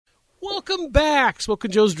welcome back. Smoke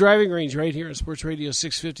and Joe's Driving Range right here on Sports Radio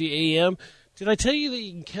 650 AM. Did I tell you that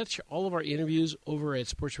you can catch all of our interviews over at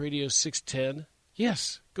Sports Radio 610?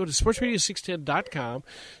 Yes. Go to sportsradio610.com.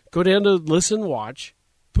 Go down to Listen, Watch.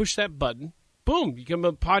 Push that button. Boom. You come to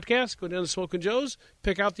a podcast, go down to Smoke and Joe's,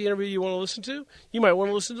 pick out the interview you want to listen to. You might want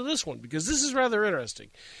to listen to this one because this is rather interesting.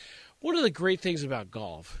 One of the great things about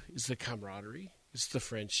golf is the camaraderie, it's the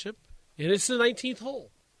friendship, and it's the 19th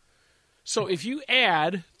hole. So if you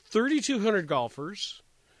add 3,200 golfers,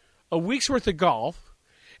 a week's worth of golf,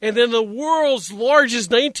 and then the world's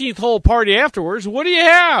largest 19th hole party afterwards, what do you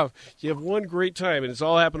have? You have one great time, and it's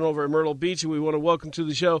all happening over at Myrtle Beach, and we want to welcome to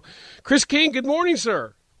the show Chris King. Good morning,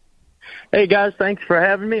 sir. Hey, guys, thanks for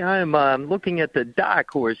having me. I'm looking at the Dye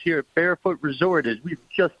course here at Barefoot Resort as we've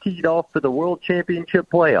just teed off for the World Championship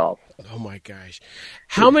playoff. Oh, my gosh.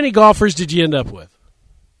 How many golfers did you end up with?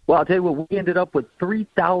 Well, I'll tell you what, we ended up with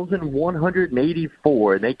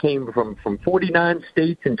 3,184, and they came from 49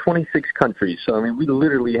 states and 26 countries. So, I mean, we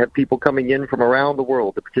literally have people coming in from around the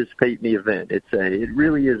world to participate in the event. It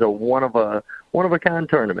really is a one-of-a-kind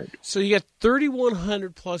tournament. So you got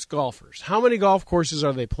 3,100-plus golfers. How many golf courses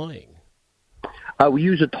are they playing? We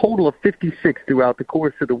use a total of 56 throughout the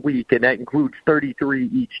course of the week, and that includes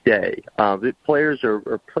 33 each day. The players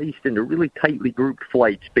are placed into really tightly grouped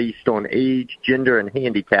flights based on age, gender, and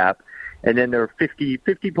handicap. And then there are 50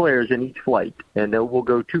 players in each flight. And we'll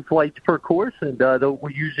go 2 flights per course, and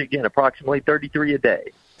we'll use, again, approximately 33 a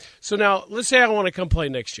day. So now, let's say I want to come play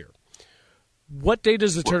next year. What day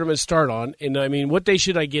does the tournament start on? And, I mean, what day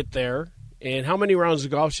should I get there? And how many rounds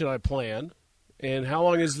of golf should I plan? And how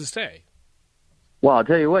long is the stay? Well, I'll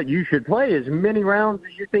tell you what, you should play as many rounds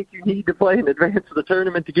as you think you need to play in advance of the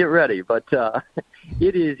tournament to get ready. But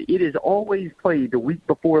it is always played the week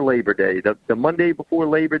before Labor Day, the Monday before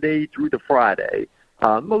Labor Day through the Friday.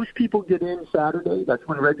 Most people get in Saturday. That's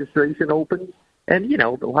when registration opens. And, you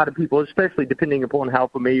know, a lot of people, especially depending upon how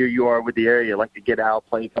familiar you are with the area, like to get out,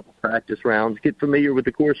 play a couple practice rounds, get familiar with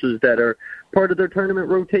the courses that are part of their tournament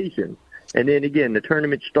rotation. And then, again, the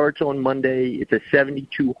tournament starts on Monday. It's a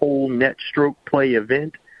 72-hole net stroke play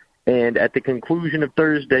event. And at the conclusion of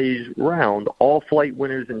Thursday's round, all flight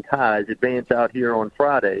winners and ties advance out here on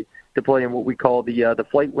Friday to play in what we call the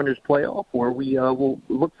Flight Winners Playoff, where we will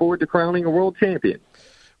look forward to crowning a world champion.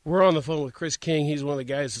 We're on the phone with Chris King. He's one of the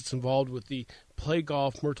guys that's involved with the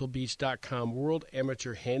PlayGolfMyrtleBeach.com World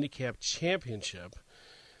Amateur Handicap Championship.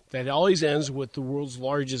 That always ends with the world's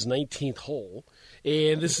largest 19th hole.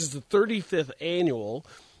 And this is the 35th annual.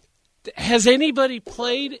 Has anybody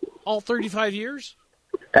played all 35 years?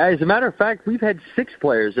 As a matter of fact, we've had 6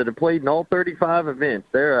 players that have played in all 35 events.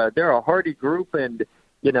 They're a hardy group, and,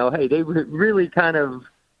 you know, hey, they really kind of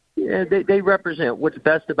they represent what's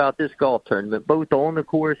best about this golf tournament, both on the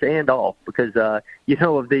course and off, because, you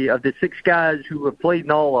know, of the 6 guys who have played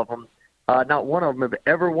in all of them, not one of them have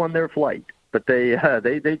ever won their flight. But they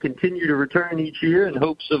continue to return each year in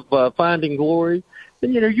hopes of finding glory.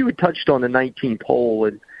 And, you know, you had touched on the 19th hole,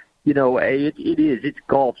 and, you know, it's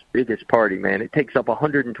golf's biggest party, man. It takes up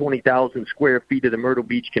 120,000 square feet of the Myrtle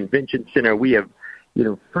Beach Convention Center. We have, you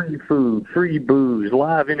know, free food, free booze,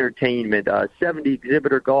 live entertainment, 70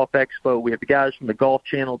 exhibitor golf expo. We have the guys from the Golf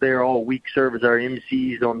Channel there all week serve as our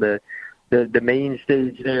MCs on the main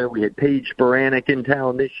stage there. We had Paige Sporanic in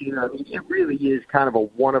town this year. I mean, it really is kind of a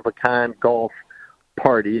one-of-a-kind golf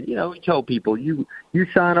party. You know, we tell people, you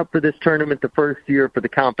sign up for this tournament the first year for the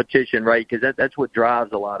competition, right? Because that's what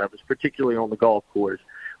drives a lot of us, particularly on the golf course.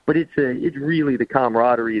 But it's really the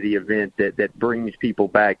camaraderie of the event that brings people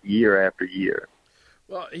back year after year.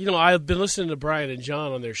 Well, you know, I've been listening to Brian and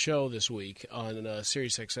John on their show this week on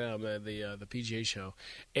SiriusXM, the PGA show.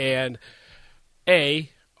 And,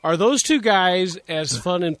 are those 2 guys as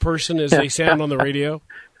fun in person as they sound on the radio?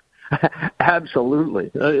 Absolutely.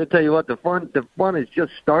 I'll tell you what, the fun is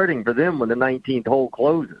just starting for them when the 19th hole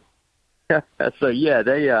closes. So, yeah,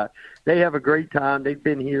 they have a great time. They've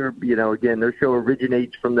been here, you know, again, their show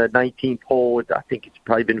originates from the 19th hole. I think it's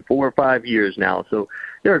probably been 4 or 5 years now. So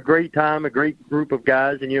they're a great time, a great group of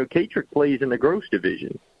guys. And, you know, Katrick plays in the gross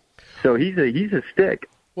division. So he's a stick.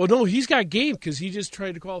 Well, no, he's got game because he just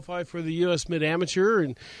tried to qualify for the U.S. Mid-Amateur.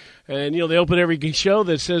 And you know, they open every show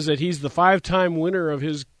that says that he's the 5-time winner of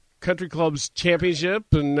his country club's championship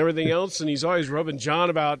and everything else. And he's always rubbing John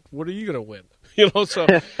about, what are you going to win? You know, so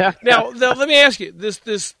now let me ask you,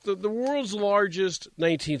 the world's largest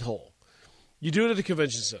 19th hole, you do it at the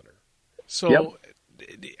convention center. So yep.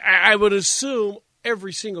 I would assume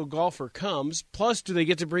every single golfer comes. Plus, do they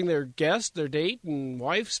get to bring their guest, their date and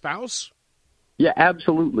wife, spouse? Yeah,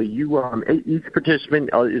 absolutely. Each participant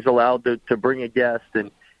is allowed to bring a guest, and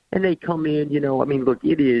and they come in, I mean, look,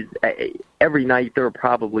 it is every night there are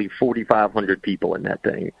probably 4,500 people in that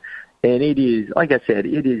thing. And it is, like I said,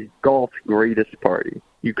 it is golf's greatest party.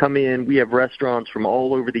 You come in, we have restaurants from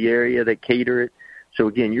all over the area that cater it. So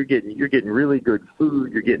again, you're getting really good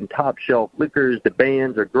food. You're getting top shelf liquors. The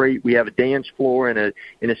bands are great. We have a dance floor in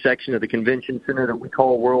a section of the convention center that we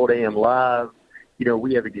call World AM Live.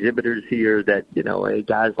 We have exhibitors here that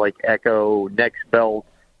guys like Echo, Next Belt,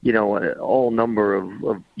 all number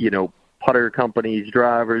of putter companies,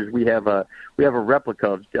 drivers. We have a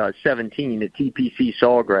replica of 17 at TPC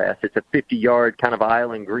Sawgrass. It's a 50-yard kind of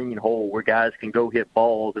island green hole where guys can go hit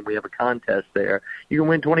balls, and we have a contest there. You can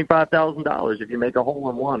win $25,000 if you make a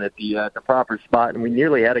hole-in-one at the proper spot, and we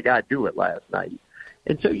nearly had a guy do it last night.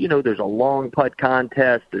 And so, there's a long putt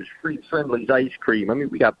contest. There's free Friendly's ice cream. I mean,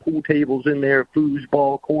 we got pool tables in there,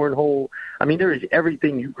 foosball, cornhole. I mean, there is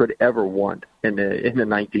everything you could ever want in the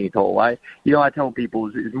 19th hole. I tell people,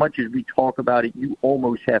 as much as we talk about it, you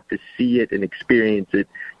almost have to see it and experience it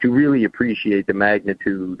to really appreciate the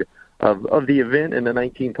magnitude of the event and the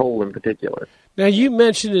 19th hole in particular. Now, you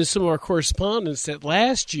mentioned in some of our correspondence that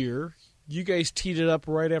last year you guys teed it up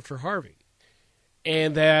right after Harvey,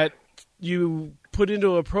 and that you put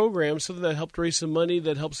into a program something that helped raise some money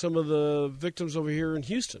that helped some of the victims over here in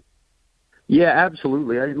Houston. Yeah,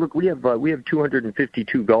 absolutely. Look, we have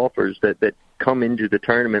 252 golfers that come into the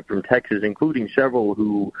tournament from Texas, including several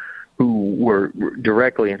who were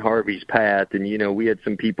directly in Harvey's path, and we had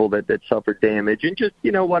some people that suffered damage, and just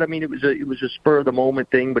what I mean, it was a spur of the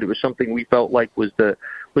moment thing, but it was something we felt like was the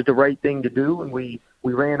right thing to do, and we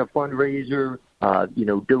ran a fundraiser,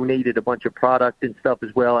 donated a bunch of product and stuff as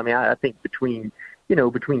well. I mean, I think between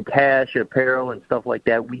cash, apparel, and stuff like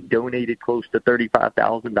that, we donated close to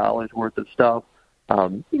 $35,000 worth of stuff.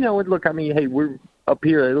 And look, I mean, hey, we're up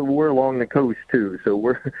here, we're along the coast too, so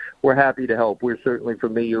we're happy to help. We're certainly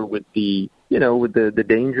familiar with the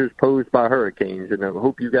dangers posed by hurricanes, and I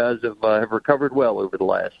hope you guys have recovered well over the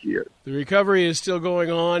last year. The recovery is still going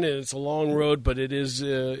on, and it's a long road, but it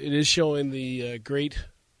is showing the great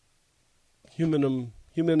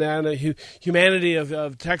humanity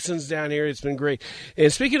of Texans down here. It's been great.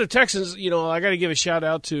 And speaking of Texans, I got to give a shout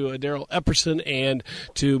out to Daryl Epperson and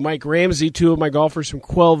to Mike Ramsey, two of my golfers from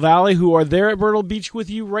Quell Valley, who are there at Myrtle Beach with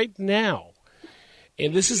you right now.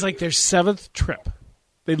 And this is like their 7th trip.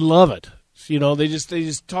 They love it.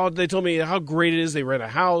 They told me how great it is. They rent a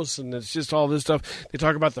house, and it's just all this stuff. They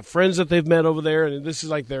talk about the friends that they've met over there, and this is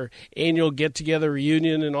like their annual get-together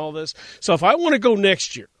reunion and all this. So if I want to go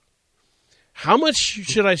next year, how much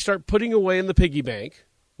should I start putting away in the piggy bank?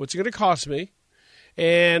 What's it going to cost me?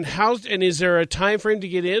 And is there a time frame to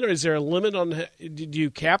get in, or is there a limit on? Do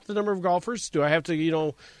you cap the number of golfers? Do I have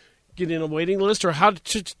to, get in a waiting list, or how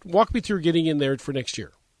to walk me through getting in there for next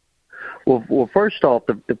year? Well, first off,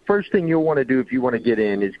 the first thing you'll want to do if you want to get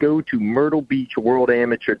in is go to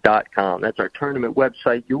MyrtleBeachWorldAmateur.com. That's our tournament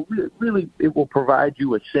website. You'll it will provide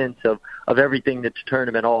you a sense of everything that the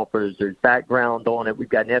tournament offers. There's background on it. We've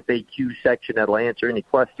got an FAQ section that'll answer any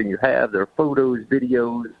question you have. There are photos,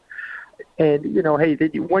 videos. And, hey,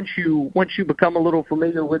 once you become a little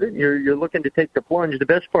familiar with it and you're looking to take the plunge, the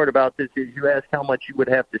best part about this is you ask how much you would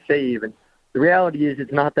have to save, and the reality is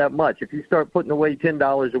it's not that much. If you start putting away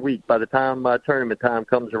 $10 a week, by the time tournament time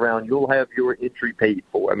comes around, you'll have your entry paid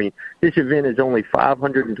for. I mean, this event is only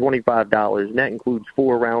 $525, and that includes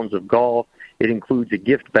 4 rounds of golf. It includes a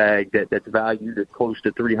gift bag that's valued at close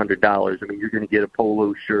to $300. I mean, you're going to get a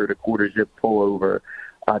polo shirt, a quarter-zip pullover,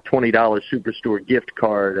 a $20 Superstore gift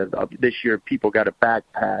card. This year, people got a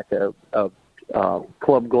backpack, a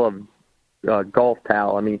club glove golf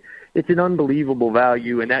towel. I mean, it's an unbelievable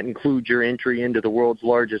value, and that includes your entry into the world's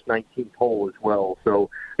largest 19th hole as well. So,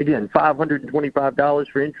 again, $525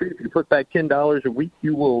 for entry. If you put back $10 a week,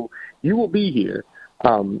 you will be here.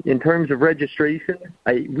 In terms of registration,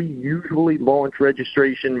 we usually launch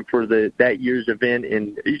registration for that year's event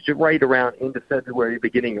it's right around end of February,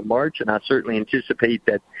 beginning of March, and I certainly anticipate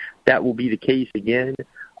that will be the case again.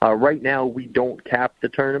 Right now, we don't cap the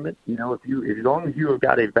tournament. As long as you have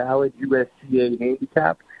got a valid USCA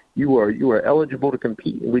handicap, you are eligible to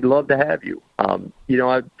compete, and we'd love to have you.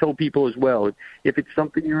 I've told people as well, if it's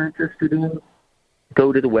something you're interested in,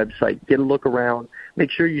 go to the website, get a look around,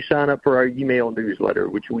 make sure you sign up for our email newsletter,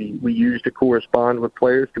 which we use to correspond with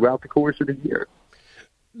players throughout the course of the year.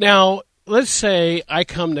 Now, let's say I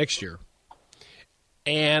come next year,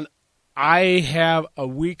 and I have a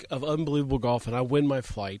week of unbelievable golf, and I win my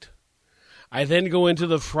flight. I then go into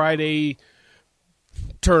the Friday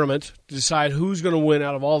tournament to decide who's going to win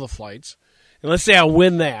out of all the flights. And let's say I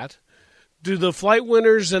win that. Do the flight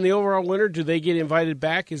winners and the overall winner, do they get invited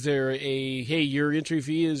back? Is there hey, your entry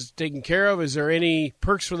fee is taken care of? Is there any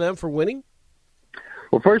perks for them for winning?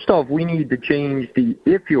 Well, first off, we need to change the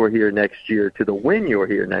if you're here next year to the when you're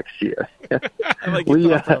here next year. I like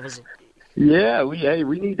your thought process. Yeah,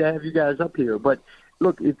 we need to have you guys up here. But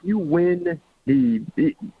look, if you win,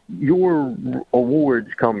 your awards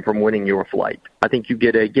come from winning your flight. I think you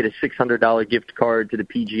get a $600 gift card to the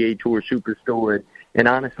PGA Tour Superstore, and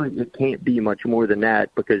honestly, it can't be much more than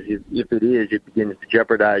that, because if it is, it begins to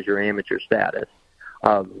jeopardize your amateur status.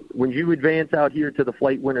 When you advance out here to the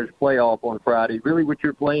Flight Winners Playoff on Friday, really what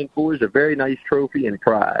you're playing for is a very nice trophy and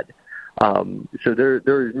pride. So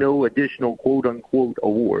there is no additional quote-unquote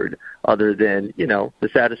award other than, the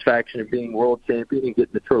satisfaction of being world champion and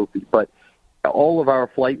getting the trophy. But all of our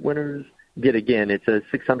flight winners get, again, it's a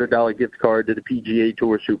 $600 gift card to the PGA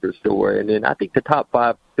Tour Superstore. And then I think the top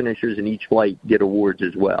 5 finishers in each flight get awards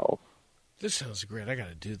as well. This sounds great. I got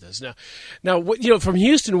to do this. Now, from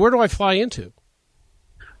Houston, where do I fly into?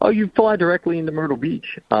 Oh, you fly directly into Myrtle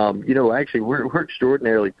Beach. Actually, we're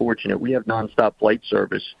extraordinarily fortunate. We have nonstop flight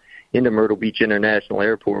service into Myrtle Beach International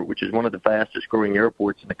Airport, which is one of the fastest-growing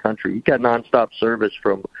airports in the country. We've got nonstop service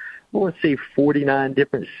from, let's say, 49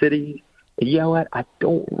 different cities. And you know what? I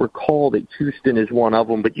don't recall that Houston is one of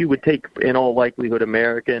them, but you would take, in all likelihood,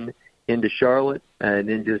 American into Charlotte and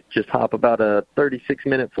then just hop about a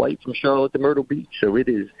 36-minute flight from Charlotte to Myrtle Beach. So it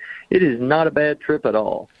is not a bad trip at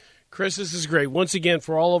all. Chris, this is great. Once again,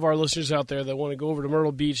 for all of our listeners out there that want to go over to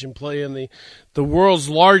Myrtle Beach and play in the world's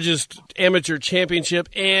largest amateur championship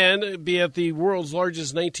and be at the world's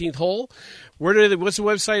largest 19th hole, what's the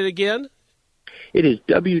website again? It is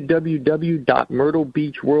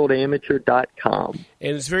www.myrtlebeachworldamateur.com.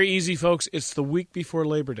 And it's very easy, folks. It's the week before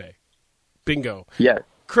Labor Day. Bingo. Yes.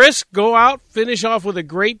 Chris, go out, finish off with a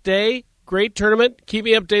great day. Great tournament. Keep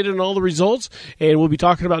me updated on all the results, and we'll be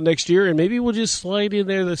talking about next year, and maybe we'll just slide in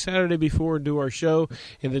there the Saturday before and do our show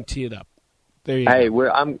and then tee it up. There you go.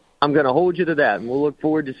 I'm going to hold you to that, and we'll look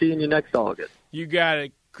forward to seeing you next August. You got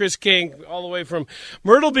it. Chris King, all the way from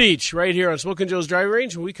Myrtle Beach, right here on Smokin' Joe's Driving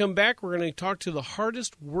Range. When we come back, we're going to talk to the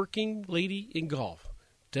hardest working lady in golf,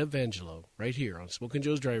 Deb Vangelo, right here on Smokin'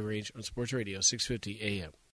 Joe's Driving Range on Sports Radio 650 AM.